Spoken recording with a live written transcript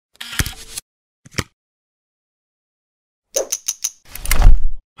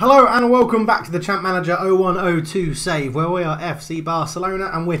Hello and welcome back to the Champ Manager 0102 save, where we are FC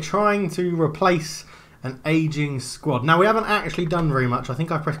Barcelona and we're trying to replace an ageing squad. Now, we haven't actually done very much. I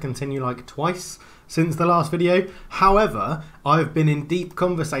think I pressed continue like twice since the last video. However, I've been in deep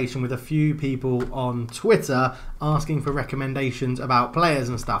conversation with a few people on Twitter asking for recommendations about players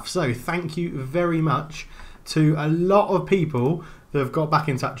and stuff. So thank you very much to a lot of people that have got back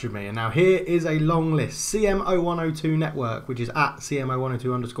in touch with me. And now here is a long list. CM0102 Network, which is at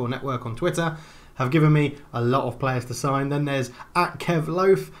CM0102_network on Twitter, have given me a lot of players to sign. Then there's at Kev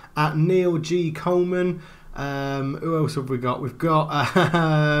Loaf, at Neil G. Coleman. Who else have we got? We've got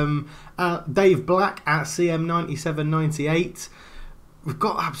Dave Black at CM9798. We've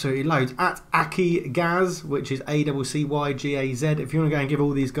got absolutely loads. At Aki Gaz, which is ACCYGAZ. If you want to go and give all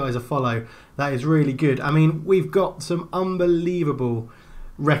these guys a follow, that is really good. I mean, we've got some unbelievable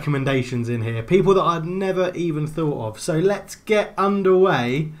recommendations in here. People that I'd never even thought of. So let's get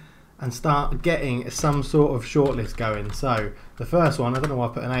underway and start getting some sort of shortlist going. So the first one, I don't know why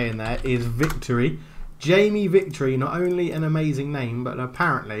I put an A in there, is Victory. Jamie Victory, not only an amazing name, but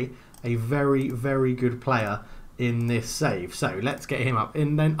apparently a very, very good player in this save. So let's get him up.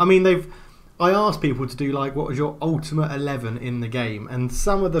 And then, I mean, I asked people to do like, what was your ultimate 11 in the game? And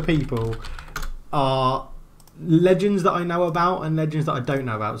some of the people are legends that I know about and legends that I don't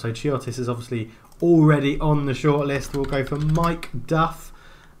know about. So Chiotis is obviously already on the shortlist. We'll go for Mike Duff.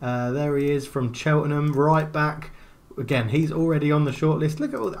 There he is from Cheltenham, right back. Again, he's already on the shortlist.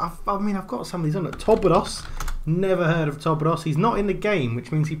 Look at all. I've got some of these on it. Tobodos. Never heard of Tobodos. He's not in the game,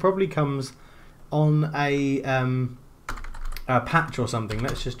 which means he probably comes on a patch or something.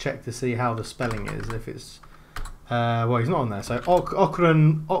 Let's just check to see how the spelling is. If it's well, he's not on there. So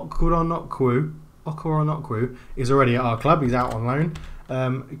Okoronkwu is already at our club. He's out on loan.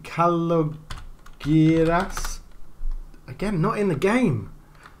 Kalogiras, again, not in the game.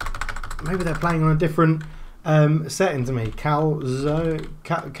 Maybe they're playing on a different setting to me. Kaluzny.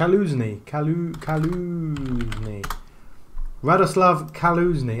 Radoslav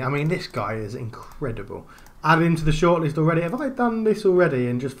Kaluzny. I mean, this guy is incredible. Add him to the shortlist already. Have I done this already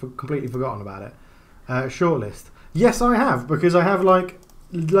and just completely forgotten about it? Shortlist. Yes, I have, because I have like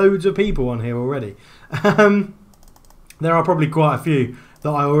loads of people on here already. There are probably quite a few that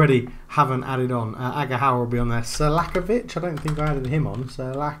I already haven't added on. Agahawa will be on there. Selakovic. I don't think I added him on.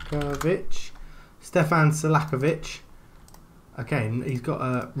 Selakovic. Stefan Selakovic. Okay, he's got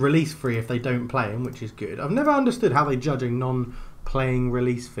a release fee if they don't play him, which is good. I've never understood how they judge a non-playing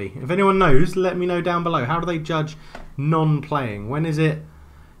release fee. If anyone knows, let me know down below. How do they judge non-playing? When is it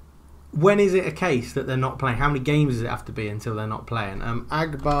a case that they're not playing? How many games does it have to be until they're not playing?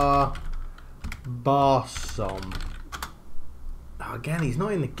 Agbar Barsom. Oh, again, he's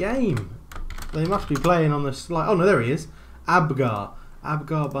not in the game. They must be playing on the slide. Oh no, there he is. Abgar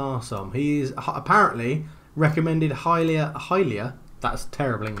Barsom. He is apparently recommended higher, that's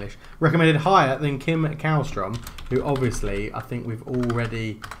terrible English, recommended higher than Kim Kallstrom, who obviously I think we've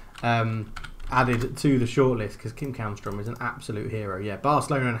already added to the shortlist, because Kim Kallstrom is an absolute hero. Yeah,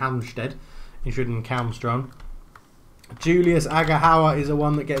 Barcelona and Halmstad interested in Kallstrom. Julius Agahawa is the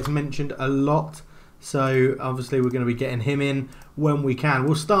one that gets mentioned a lot, so obviously we're going to be getting him in when we can.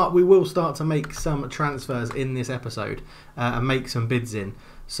 We will start to make some transfers in this episode and make some bids in.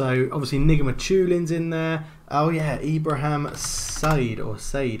 So obviously Nigma Tulin's in there. Oh yeah, Ibrahim Said, or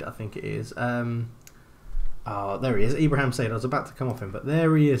Said I think it is. Oh, there he is, Ibrahim Said. I was about to come off him, but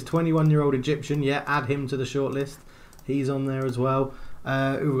there he is, 21-year-old Egyptian. Yeah, add him to the shortlist. He's on there as well.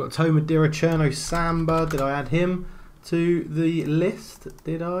 We've got Tomadira Cherno Samba. Did I add him to the list?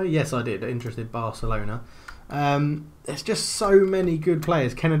 Did I? Yes, I did. Interested Barcelona. There's just so many good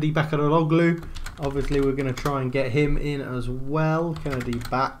players. Kennedy Bakarologlu. Obviously, we're going to try and get him in as well. Kennedy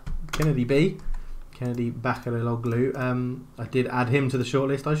Bakarologlu. I did add him to the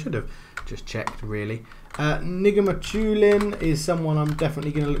shortlist. I should have just checked, really. Nigma Tulin is someone I'm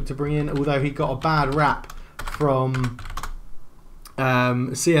definitely going to look to bring in, although he got a bad rap from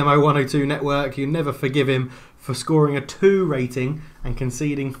CM0102 Network. You never forgive him for scoring a 2 rating and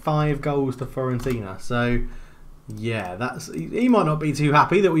conceding 5 goals to Fiorentina. So yeah, he might not be too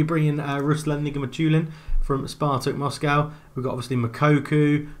happy that we bring in Ruslan Nigamatulin from Spartak Moscow. We've got obviously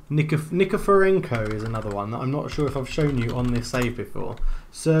Makoku. Nikiforenko is another one that I'm not sure if I've shown you on this save before.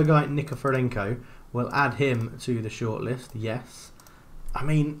 Sergei Nikiforenko. We'll add him to the shortlist. Yes. I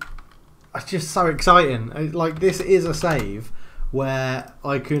mean, it's just so exciting. Like, this is a save where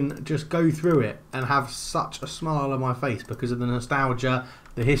I can just go through it and have such a smile on my face because of the nostalgia,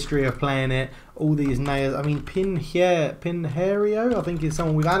 the history of playing it, all these names. I mean, Pinheiro, I think, is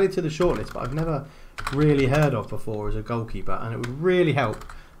someone we've added to the shortlist, but I've never really heard of before as a goalkeeper, and it would really help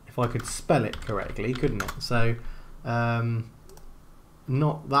if I could spell it correctly, couldn't it? So,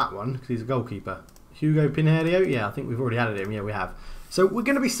 not that one, because he's a goalkeeper. Hugo Pinheiro, yeah, I think we've already added him. Yeah, we have. So we're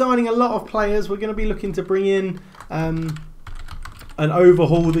going to be signing a lot of players. We're going to be looking to bring in and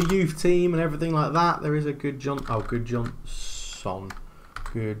overhaul the youth team and everything like that. There is a good Johnson,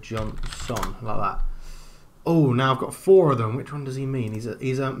 like that. Oh, now I've got 4 of them. Which one does he mean? He's a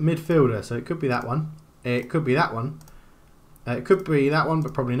midfielder, so it could be that one. It could be that one. It could be that one,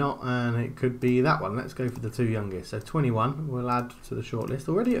 but probably not. And it could be that one. Let's go for the 2 youngest. So 21, we'll add to the shortlist.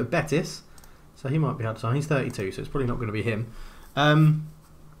 Already at Betis, so he might be hard to sign. He's 32, so it's probably not going to be him.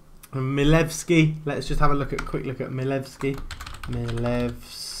 Milevski. Let's just have a quick look at Milevski.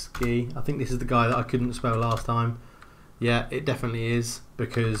 I think this is the guy that I couldn't spell last time. Yeah, it definitely is,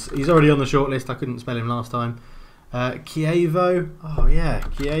 because he's already on the shortlist. I couldn't spell him last time. Chievo. Oh yeah,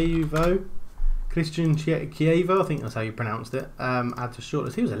 Chievo. Christian Chievo, I think that's how you pronounced it. Add to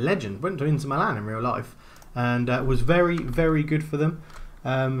shortlist. He was a legend. Went to Inter Milan in real life, and was very, very good for them.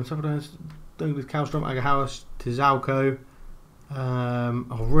 Sometimes doing with Kallstrom, Agahaus, Tizalco,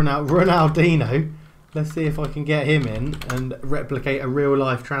 Ronaldinho. Let's see if I can get him in and replicate a real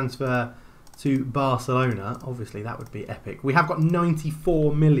life transfer to Barcelona. Obviously, that would be epic. We have got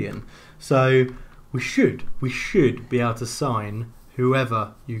 94 million, so we should be able to sign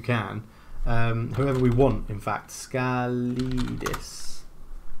whoever you can. Whoever we want, in fact. Scalidis.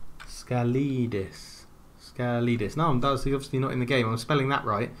 No, that's obviously not in the game. I'm spelling that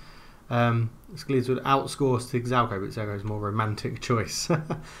right. Scalidis would outscore Tizalco, but Tizalco's more romantic choice.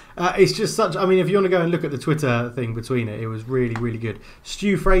 It's just such. I mean, if you want to go and look at the Twitter thing between it, it was really, really good.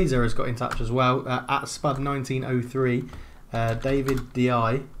 Stu Fraser has got in touch as well at Spud0102. David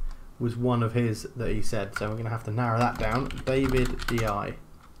Di was one of his that he said, so we're going to have to narrow that down. David Di,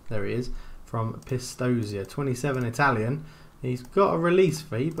 there he is. From Pistoia, 27 Italian. He's got a release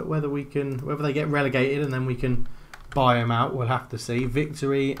fee, but whether they get relegated and then we can buy him out, we'll have to see.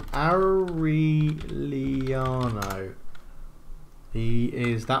 Victory Arellano.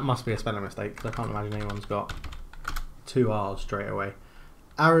 That must be a spelling mistake, because I can't imagine anyone's got 2 R's straight away.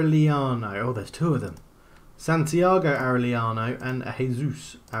 Arellano. Oh, there's 2 of them. Santiago Arellano and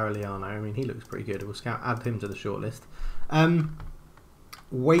Jesus Arellano. I mean, he looks pretty good. We'll add him to the shortlist.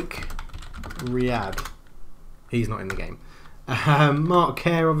 Wake Riyadh. He's not in the game. Mark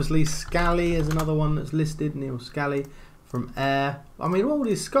Kerr, obviously. Scally is another one that's listed. Neil Scally from Ayr. I mean, all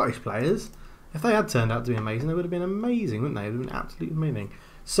these Scottish players, if they had turned out to be amazing, they would have been amazing, wouldn't they? They would have been absolutely amazing.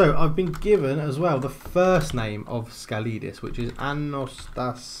 So I've been given as well the first name of Scalidis, which is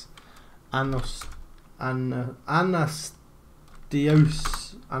Anastios.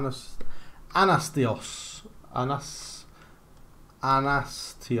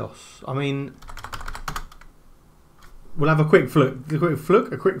 I mean, we'll have a quick flick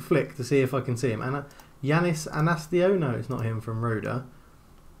to see if I can see him. Yanis Anastio? No, it's not him from Roda.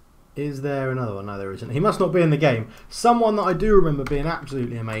 Is there another one? No, there isn't. He must not be in the game. Someone that I do remember being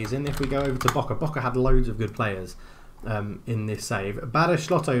absolutely amazing, if we go over to Boca. Boca had loads of good players in this save. The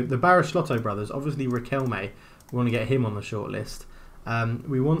Barışlotto brothers, obviously Riquelme. We want to get him on the shortlist.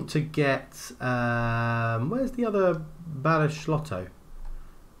 We want to get... where's the other Barışlotto?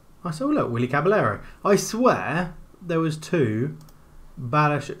 I saw, look, Willy Caballero. I swear there was 2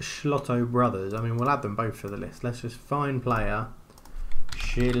 Barışlotto brothers. I mean, we'll add them both to the list. Let's just find player.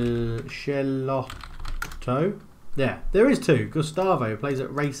 Schelotto. Yeah, there is 2. Gustavo plays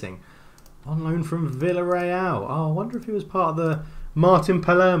at Racing. On loan from Villarreal. Oh, I wonder if he was part of the Martin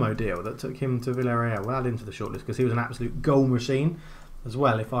Palermo deal that took him to Villarreal. We'll add him to the shortlist because he was an absolute goal machine as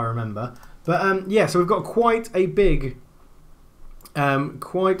well, if I remember. But yeah, so we've got quite a big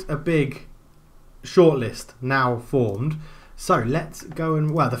shortlist now formed. So let's go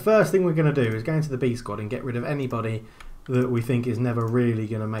and, well, the first thing we're going to do is go into the B squad and get rid of anybody that we think is never really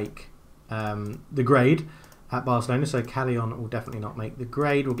going to make the grade at Barcelona. So Callejon will definitely not make the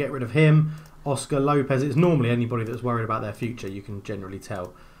grade. We'll get rid of him. Oscar Lopez. It's normally anybody that's worried about their future, you can generally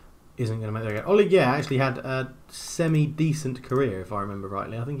tell, isn't going to make the grade. Oli, yeah, actually had a semi-decent career, if I remember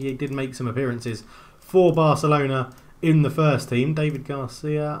rightly. I think he did make some appearances for Barcelona in the first team. David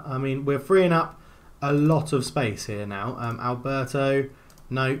Garcia. I mean, we're freeing up a lot of space here now. Alberto.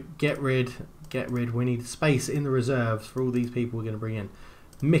 No, get rid. We need space in the reserves for all these people we're going to bring in.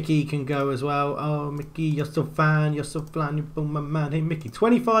 Mickey can go as well. Oh, Mickey, you're so fine. You're so fine. You're my man. Hey, Mickey,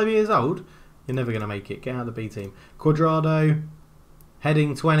 25 years old. You're never going to make it. Get out of the B team. Cuadrado,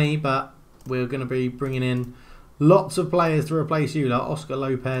 heading 20, but we're going to be bringing in lots of players to replace you. Like Oscar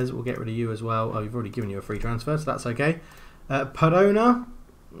Lopez, we'll get rid of you as well. Oh, you've already given you a free transfer, so that's okay. Perona,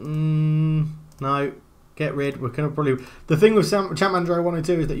 no. Get rid. We're going to probably... The thing with Champman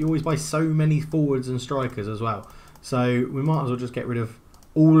 0102 is that you always buy so many forwards and strikers as well. So we might as well just get rid of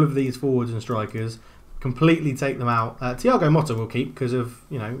all of these forwards and strikers. Completely take them out. Thiago Motta will keep because of,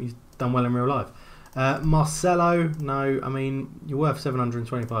 you know, he's done well in real life. Marcelo, no. I mean, you're worth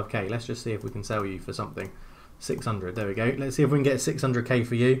 725k. Let's just see if we can sell you for something. 600. There we go. Let's see if we can get 600k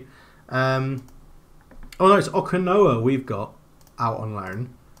for you. Oh no, it's Okanoa we've got out on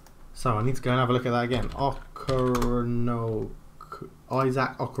loan. So I need to go and have a look at that again.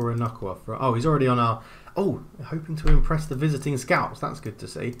 Isaac Okoronoqua. Oh, he's already on our... Oh, hoping to impress the visiting scouts. That's good to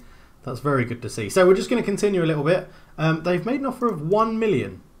see. That's very good to see. So we're just going to continue a little bit. They've made an offer of 1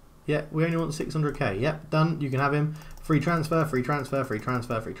 million. Yeah, we only want 600k. Yep, done. You can have him. Free transfer, free transfer, free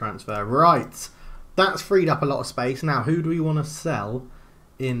transfer, free transfer. Right. That's freed up a lot of space. Now, who do we want to sell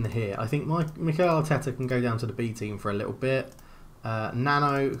in here? I think Mikel Arteta can go down to the B team for a little bit.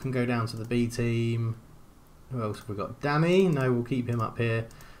 Nano can go down to the B team. Who else have we got? Danny. No, we'll keep him up here.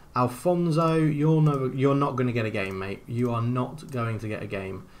 Alfonso, you're not going to get a game, mate. You are not going to get a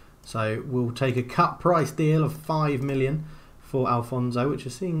game. So we'll take a cut price deal of 5 million for Alfonso, which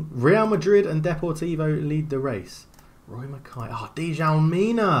is seeing Real Madrid and Deportivo lead the race. Roy Mackay. Oh,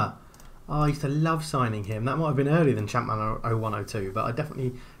 Djalmina. Oh, I used to love signing him. That might have been earlier than Champman 0102, but I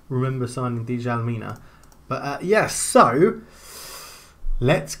definitely remember signing Djalmina. But yes, so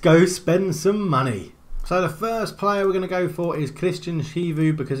let's go spend some money. So the first player we're going to go for is Christian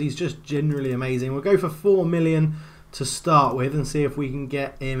Chivu because he's just generally amazing. We'll go for 4 million to start with and see if we can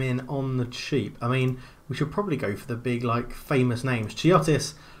get him in on the cheap. I mean, we should probably go for the big, like, famous names.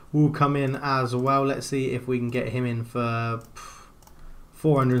 Chiotis will come in as well. Let's see if we can get him in for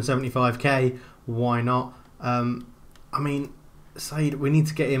 475k. Why not? I mean, Said, we need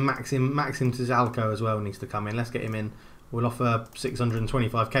to get in Maxim Tizalco as well needs to come in. Let's get him in. We'll offer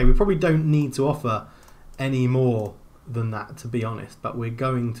 625k. We probably don't need to offer any more than that, to be honest, but we're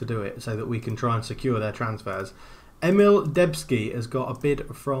going to do it so that we can try and secure their transfers. Emil Debski has got a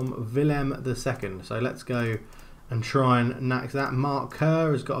bid from Willem II, so let's go and try and nax that. Mark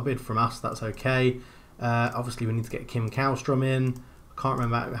Kerr has got a bid from us, that's okay. Obviously we need to get Kim Kallstrom in. I can't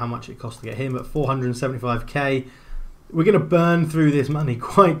remember how much it costs to get him, but 475k. We're going to burn through this money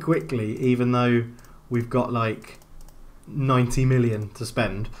quite quickly, even though we've got like 90 million to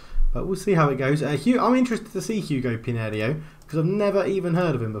spend. But we'll see how it goes. I'm interested to see Hugo Pinerio because I've never even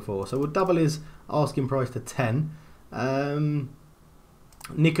heard of him before. So we'll double his asking price to 10.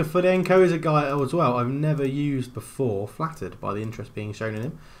 Nikofodenko is a guy as well I've never used before. Flattered by the interest being shown in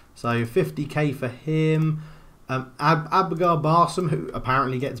him. So 50k for him. Abgar Barsom, who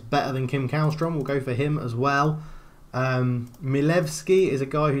apparently gets better than Kim Kallstrom, will go for him as well. Milevski is a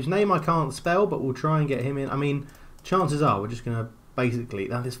guy whose name I can't spell, but we'll try and get him in. I mean, chances are we're just going to basically...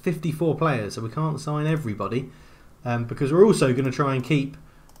 Now, there's 54 players, so we can't sign everybody. Because we're also going to try and keep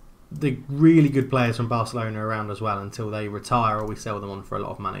the really good players from Barcelona around as well until they retire or we sell them on for a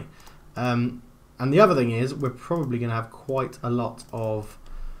lot of money. And the other thing is, we're probably going to have quite a lot of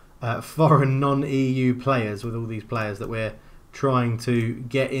foreign non-EU players with all these players that we're trying to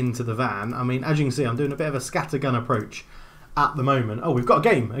get into the van. I mean, as you can see, I'm doing a bit of a scattergun approach at the moment. Oh, we've got a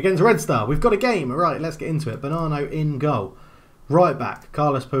game against Red Star. We've got a game. All right, let's get into it. Bonanno in goal. Right back,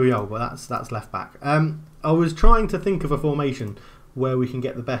 Carlos Puyol, but that's left back. I was trying to think of a formation where we can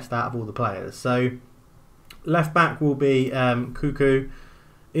get the best out of all the players. So left back will be Cuckoo.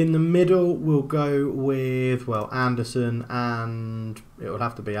 In the middle, we'll go with, well, Anderson, and it will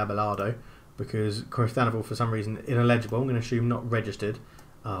have to be Abelardo because Cristanoval, for some reason, ineligible. I'm going to assume not registered.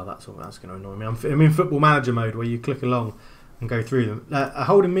 Oh, that's going to annoy me. I'm in Football Manager mode where you click along and go through them.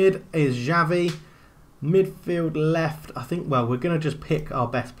 Holding mid is Xavi. Midfield left, I think, well, we're going to just pick our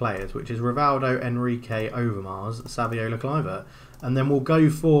best players, which is Rivaldo, Enrique, Overmars, Saviola, Kluivert. And then we'll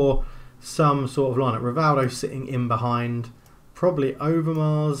go for some sort of lineup. Rivaldo sitting in behind. Probably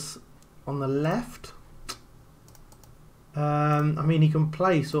Overmars on the left. I mean, he can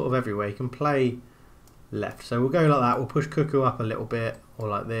play sort of everywhere. He can play left. So we'll go like that. We'll push Cuckoo up a little bit, or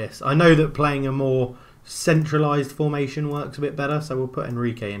like this. I know that playing a more centralised formation works a bit better, so we'll put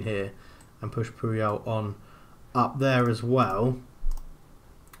Enrique in here and push Puyol on up there as well.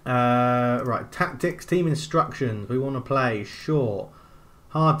 Right, tactics, team instructions. We want to play short,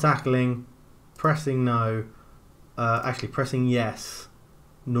 hard tackling, pressing no, actually pressing yes,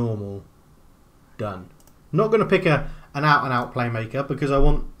 normal, done. Not going to pick an out-and-out playmaker because I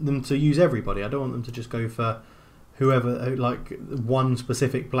want them to use everybody. I don't want them to just go for whoever, like one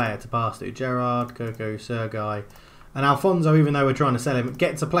specific player to pass to. Gerard, Coco, Sergei, and Alfonso, even though we're trying to sell him,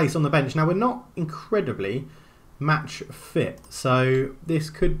 gets a place on the bench. Now, we're not incredibly match fit. So this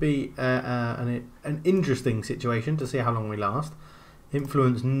could be an interesting situation to see how long we last.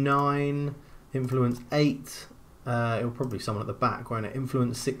 Influence 9, influence 8. It'll probably be someone at the back, won't it?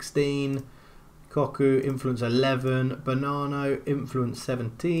 Influence 16. Koku, influence 11. Bonanno, influence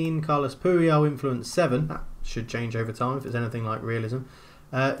 17. Carlos Puyol, influence 7. That should change over time if it's anything like realism.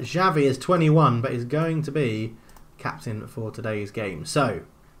 Xavi is 21, but is going to be captain for today's game. So,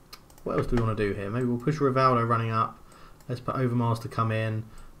 what else do we want to do here? Maybe we'll push Rivaldo running up. Let's put Overmars to come in.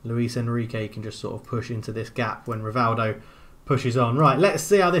 Luis Enrique can just sort of push into this gap when Rivaldo pushes on. Right, let's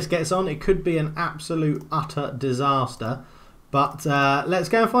see how this gets on. It could be an absolute, utter disaster. But let's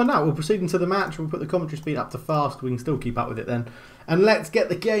go and find out. We'll proceed into the match. We'll put the commentary speed up to fast. We can still keep up with it then. And let's get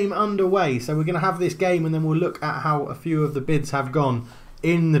the game underway. So we're going to have this game and then we'll look at how a few of the bids have gone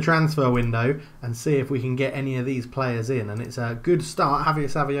in the transfer window and see if we can get any of these players in. And it's a good start. Javier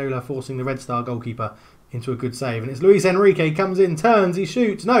Saviola forcing the Red Star goalkeeper into a good save. And it's Luis Enrique, comes in, turns, he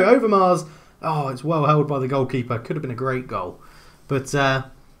shoots. No, Overmars. Oh, it's well held by the goalkeeper. Could have been a great goal. But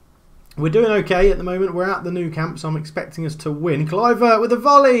we're doing okay at the moment. We're at the new camp, so I'm expecting us to win. Kluivert with a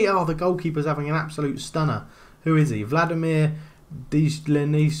volley. Oh, the goalkeeper's having an absolute stunner. Who is he? Vladimir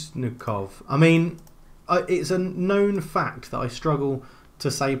Dizlenisnikov. I mean, it's a known fact that I struggle to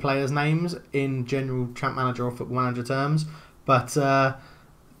say players' names in general Champ Manager or Football Manager terms, but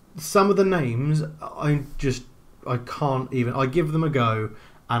some of the names I can't even. I give them a go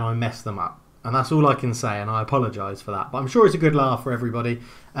and I mess them up, and that's all I can say, and I apologise for that. But I'm sure it's a good laugh for everybody.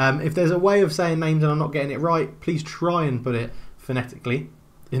 If there's a way of saying names and I'm not getting it right, please try and put it phonetically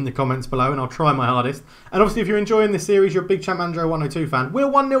in the comments below, and I'll try my hardest. And obviously, if you're enjoying this series, you're a big Champ Manager 102 fan. We're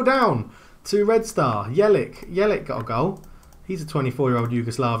 1-0 down to Red Star. Jelic got a goal. He's a 24-year-old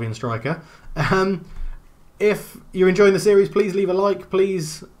Yugoslavian striker. If you're enjoying the series, please leave a like.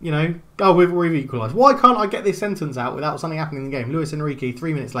 Please, you know... Oh, we've equalised. Why can't I get this sentence out without something happening in the game? Luis Enrique,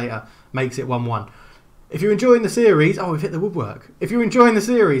 3 minutes later, makes it 1-1. If you're enjoying the series... Oh, we've hit the woodwork. If you're enjoying the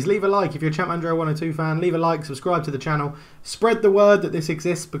series, leave a like. If you're a Champ Manager 102 fan, leave a like, subscribe to the channel. Spread the word that this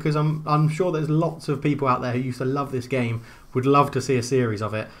exists, because I'm sure there's lots of people out there who used to love this game, would love to see a series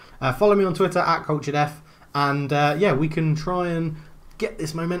of it. Follow me on Twitter, @CulturedF. And yeah, we can try and get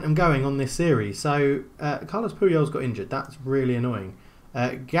this momentum going on this series. So Carlos Puyol's got injured. That's really annoying.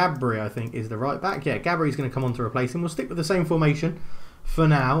 Gabri, I think, is the right back. Yeah, Gabri's going to come on to replace him. We'll stick with the same formation for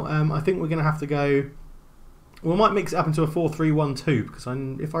now. I think we're going to have to go... We might mix it up into a 4-3-1-2 because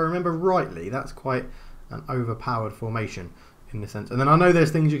if I remember rightly, that's quite an overpowered formation in this sense. And then I know there's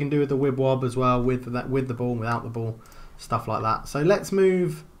things you can do with the wib-wob as well, with the ball, without the ball, stuff like that. So let's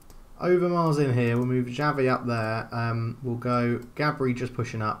move... Overmars in here, we'll move Xavi up there, we'll go Gabri just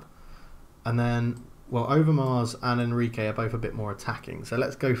pushing up, and then, well, Overmars and Enrique are both a bit more attacking, so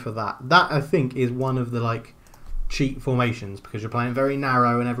let's go for that. That, I think, is one of the, like, cheat formations, because you're playing very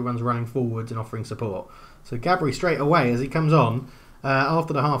narrow and everyone's running forwards and offering support. So Gabri straight away, as he comes on,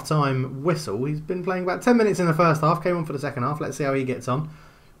 after the half-time whistle, he's been playing about 10 minutes in the first half, came on for the second half, let's see how he gets on.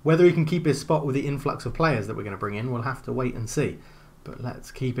 Whether he can keep his spot with the influx of players that we're going to bring in, we'll have to wait and see. But let's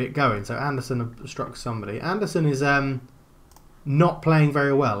keep it going. So Anderson struck somebody. Anderson is not playing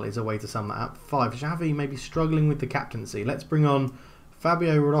very well, is a way to sum that up. 5. Xavi may be struggling with the captaincy. Let's bring on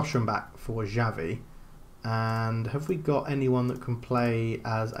Fabio Rochenbach for Xavi. And have we got anyone that can play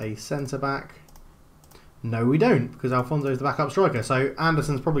as a centre-back? No, we don't, because Alfonso's the backup striker. So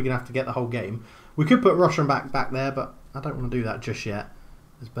Anderson's probably going to have to get the whole game. We could put Rochenbach back there, but I don't want to do that just yet.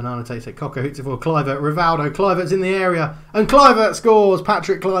 As Banana takes it, Coco hits it for Kluivert, Rivaldo, Kluivert's in the area, and Kluivert scores!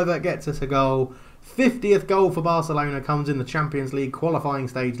 Patrick Kluivert gets us a goal. 50th goal for Barcelona, comes in the Champions League qualifying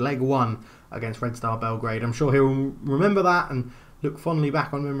stage, leg 1 against Red Star Belgrade. I'm sure he'll remember that and look fondly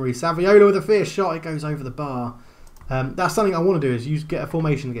back on memory. Saviola with a fierce shot, it goes over the bar. That's something I want to do, is get a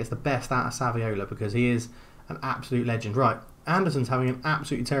formation that gets the best out of Saviola, because he is an absolute legend. Right, Anderson's having an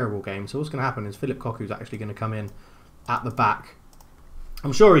absolutely terrible game, so what's going to happen is Philip Koku's actually going to come in at the back.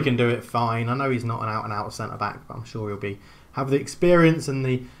 I'm sure he can do it fine. I know he's not an out-and-out centre-back, but I'm sure he'll have the experience and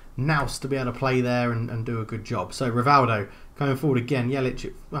the nous to be able to play there and do a good job. So Rivaldo coming forward again.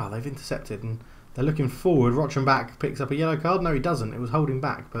 Jelic, well, they've intercepted and they're looking forward. Rochenbach picks up a yellow card. No, he doesn't. It was holding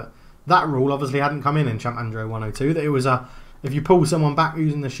back. But that rule obviously hadn't come in Champ Manager 102. That it was if you pull someone back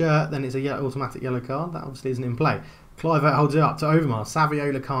using the shirt, then it's a automatic yellow card. That obviously isn't in play. Kluivert holds it up to Overmars.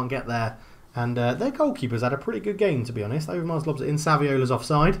 Saviola can't get there. And their goalkeepers had a pretty good game, to be honest. Overmars lobs it in. Saviola's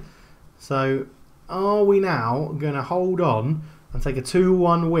offside. So, are we now going to hold on and take a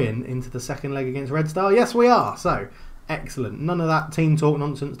 2-1 win into the second leg against Red Star? Yes, we are. So, excellent. None of that team talk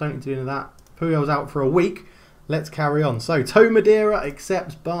nonsense. Don't need to do any of that. Puyol's out for a week. Let's carry on. So, Toe Madeira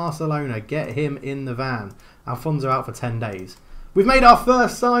accepts Barcelona. Get him in the van. Alfonso out for 10 days. We've made our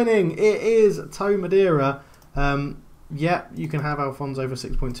first signing. It is Toe Madeira. Yeah, you can have Alfonso for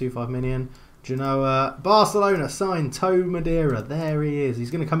 6.25 million. Genoa, Barcelona signed Toe Madeira. There he is. He's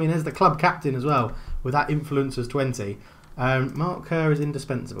going to come in as the club captain as well with that influence as 20. Mark Kerr is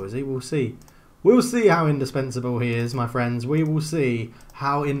indispensable, is he? We'll see. We'll see how indispensable he is, my friends. We will see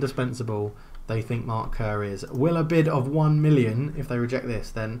how indispensable they think Mark Kerr is. Will a bid of 1 million, if they reject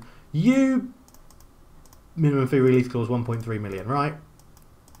this, then you... Minimum fee release clause 1.3 million, right?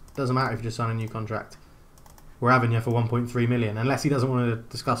 Doesn't matter if you just sign a new contract. We're having you for 1.3 million, unless he doesn't want to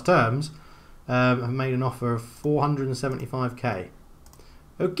discuss terms. I've made an offer of 475k.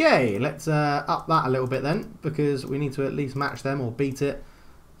 Okay, let's up that a little bit then, because we need to at least match them or beat it.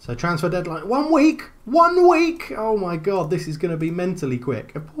 So transfer deadline, 1 week! 1 week! Oh my god, this is going to be mentally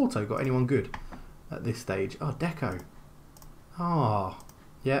quick. Have Porto got anyone good at this stage? Oh, Deco. Oh,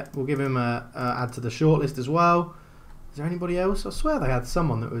 yeah, we'll give him a add to the shortlist as well. Is there anybody else? I swear they had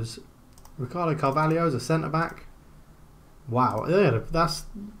someone that was... Ricardo Carvalho as a centre-back. Wow, yeah, that's...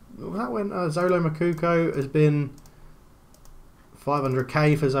 That when Zolo Makuko has been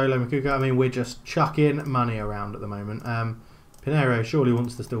 500k for Zolo Makuko. I mean, we're just chucking money around at the moment. Pinheiro surely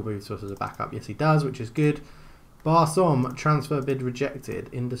wants to still boost us as a backup. Yes, he does, which is good. Barsom, transfer bid rejected.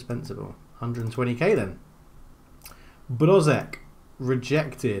 Indispensable. 120k then. Brozek,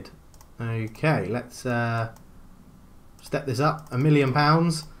 rejected. Okay, let's step this up. £1 million.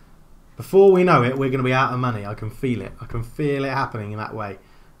 Before we know it, we're going to be out of money. I can feel it. I can feel it happening in that way.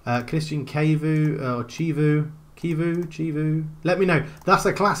 Christian Kivu or Chivu. Let me know. That's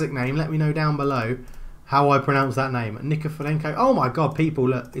a classic name. Let me know down below how I pronounce that name. Nikiforenko. Oh my god, people,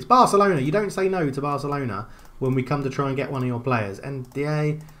 look. It's Barcelona. You don't say no to Barcelona when we come to try and get one of your players.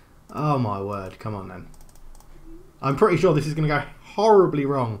 NDA. Oh my word. Come on then. I'm pretty sure this is going to go horribly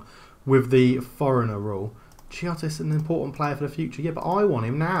wrong with the foreigner rule. Chiotis, an important player for the future. Yeah, but I want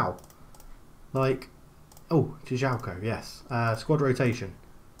him now. Like, oh, Chijalko, yes. Squad rotation.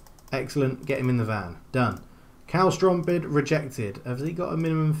 Excellent. Get him in the van. Done. Kallstrom bid rejected. Has he got a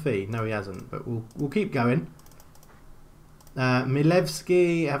minimum fee? No, he hasn't. But we'll keep going.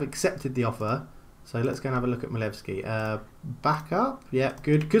 Milevski have accepted the offer. So let's go and have a look at Milevski. Backup. Yeah,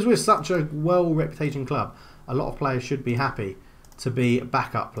 good. Because we're such a well-reputation club, a lot of players should be happy to be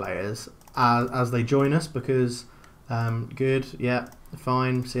backup players as they join us. Because, good. Yeah,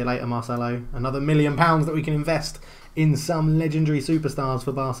 fine. See you later, Marcelo. Another £1 million that we can invest in some legendary superstars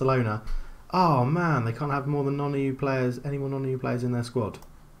for Barcelona. Oh man, they can't have more than non-EU players, any more non-EU players in their squad.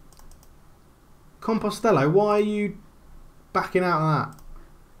 Compostello, why are you backing out of that?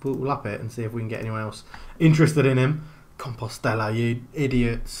 We'll up it and see if we can get anyone else interested in him. Compostela, you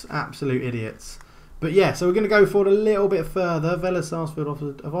idiots, absolute idiots. But yeah, so we're going to go forward a little bit further. Vela Sarsfield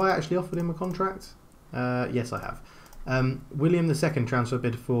offered. Have I actually offered him a contract? Yes, I have. William II transfer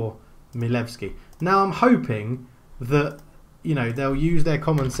bid for Milevski. Now I'm hoping that, you know, they'll use their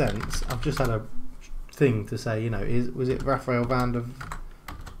common sense. I've just had a thing to say, you know, was it Raphael van der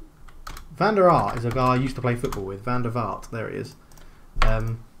Aert is a guy I used to play football with. Van der Vaart, there it is.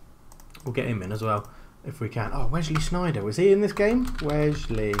 We'll get him in as well if we can. Oh, Wesley Sneijder, was he in this game?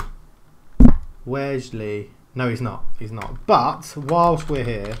 Wesley. No, he's not. He's not. But whilst we're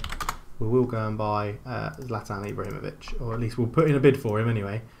here, we will go and buy Zlatan Ibrahimovic, or at least we'll put in a bid for him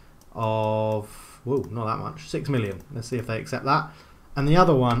anyway. Of, whoa, not that much, 6 million. Let's see if they accept that. And the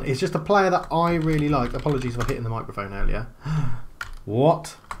other one is just a player that I really like. Apologies for hitting the microphone earlier.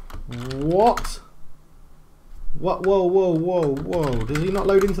 What? Whoa. Does he not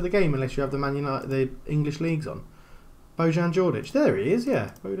load into the game unless you have the English leagues on? Bojan Djordjic. There he is,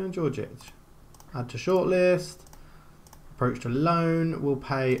 yeah. Bojan Djordjic. Add to shortlist. Approach to loan. We'll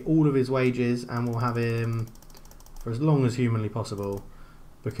pay all of his wages and we'll have him for as long as humanly possible.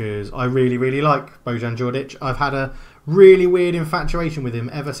 Because I really, really like Bojan Djordjic. I've had a really weird infatuation with him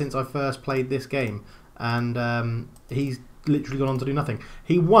ever since I first played this game. And he's literally gone on to do nothing.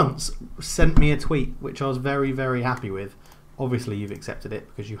 He once sent me a tweet, which I was very, very happy with. Obviously, you've accepted it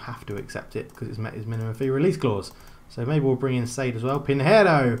because you have to accept it because it's met his minimum fee release clause. So maybe we'll bring in Sade as well.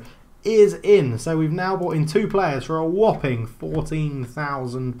 Pinheiro is in. So we've now brought in 2 players for a whopping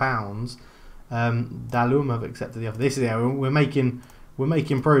 £14,000. Dalum have accepted the offer. This is we're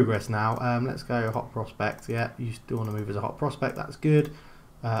making progress now. Let's go hot prospect. Yeah, you still want to move as a hot prospect. That's good.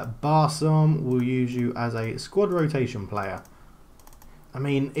 Barsom will use you as a squad rotation player. I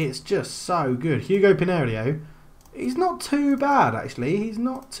mean, it's just so good. Hugo Pinheiro, he's not too bad actually. He's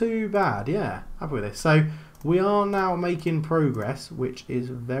not too bad. Yeah, happy with this. So we are now making progress, which is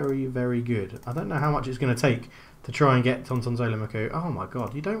very, very good. I don't know how much it's going to take to try and get Tonton Zolamaku. Oh my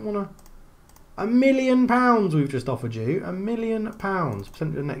god, you don't want to... £1 million we've just offered you. £1 million. Percent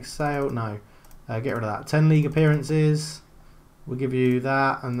of the next sale? No. Get rid of that. 10 league appearances. We'll give you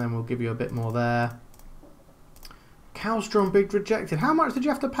that, and then we'll give you a bit more there. Calstrom bid rejected. How much did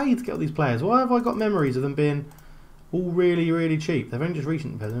you have to pay to get all these players? Why have I got memories of them being all really, really cheap? They've only just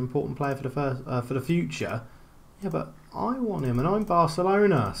recently been an important player for the future. Yeah, but I want him, and I'm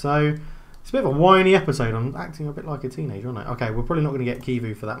Barcelona. So it's a bit of a whiny episode. I'm acting a bit like a teenager, aren't I? Okay, we're probably not going to get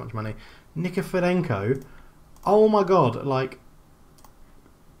Kivu for that much money. Nikiforenko. Oh my god, like...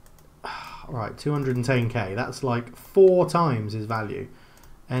 Right, 210k. That's like 4 times his value.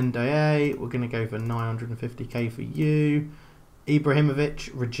 NDA, we're going to go for 950k for you.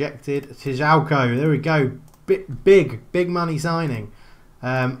 Ibrahimovic, rejected. Tijalko, there we go. Big money signing.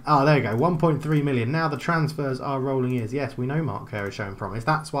 Oh, there you go. 1.3 million. Now the transfers are rolling ears. Yes, we know Mark Kerr is showing promise.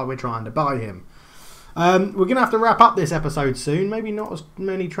 That's why we're trying to buy him. We're going to have to wrap up this episode soon. Maybe not as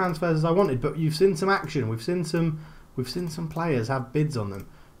many transfers as I wanted, but you've seen some action. We've seen some players have bids on them.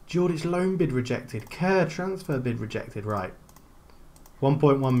 Jordic loan bid rejected. Kerr transfer bid rejected. Right.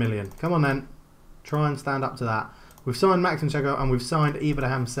 1.1 million. Come on then. Try and stand up to that. We've signed Maxim Chego and we've signed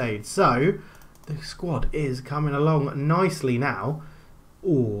Ibrahim Said. So the squad is coming along nicely now.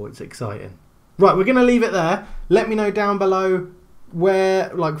 Oh, it's exciting. Right, we're going to leave it there. Let me know down below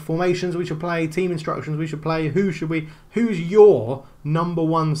where, like, formations we should play, team instructions we should play, who's your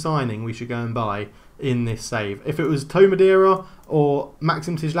 #1 signing we should go and buy in this save. If it was Tomadera or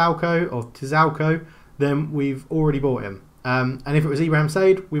Maxim Tizalco, then we've already bought him. And if it was Ibrahim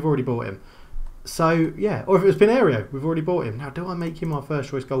Said, we've already bought him. So, yeah. Or if it was Pinheiro, we've already bought him. Now, do I make him our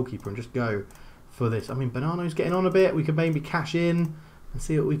first choice goalkeeper and just go for this? I mean, Bonano's getting on a bit. We could maybe cash in and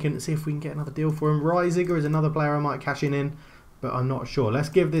see if we can get another deal for him. Reisiger is another player I might cash in, but I'm not sure. Let's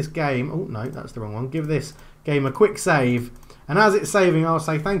give this game... Oh, no, that's the wrong one. Give this game a quick save. And as it's saving, I'll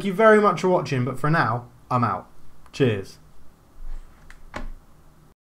say thank you very much for watching. But for now, I'm out. Cheers.